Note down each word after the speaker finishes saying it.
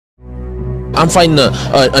I'm fighting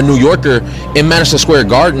a New Yorker in Madison Square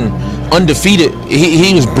Garden, undefeated.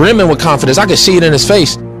 He was brimming with confidence. I could see it in his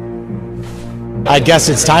face. I guess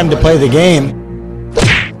it's time to play the game.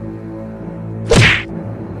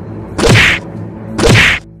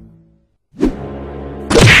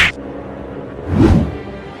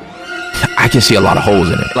 I can see a lot of holes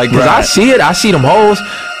in it. Like, cause I see it. I see them holes.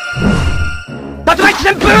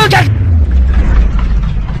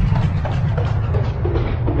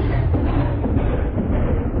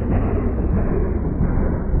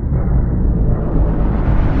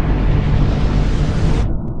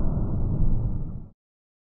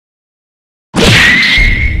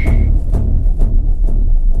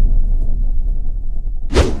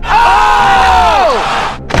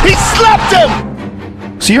 He slapped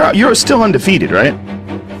him! So you're still undefeated, right?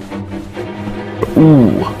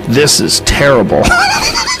 Ooh, this is terrible.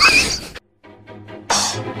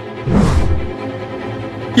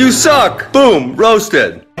 You suck! Boom,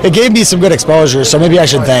 roasted. It gave me some good exposure, so maybe I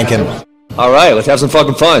should thank him. All right, let's have some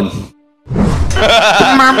fucking fun.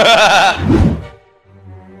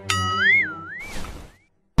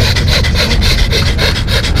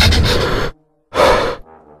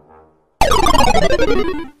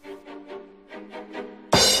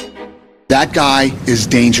 That guy is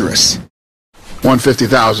dangerous.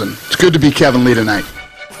 150,000. It's good to be Kevin Lee tonight.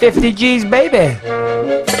 50 G's, baby.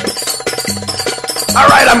 All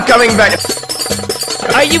right, I'm coming back.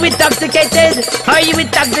 Are you intoxicated? Are you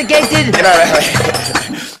intoxicated?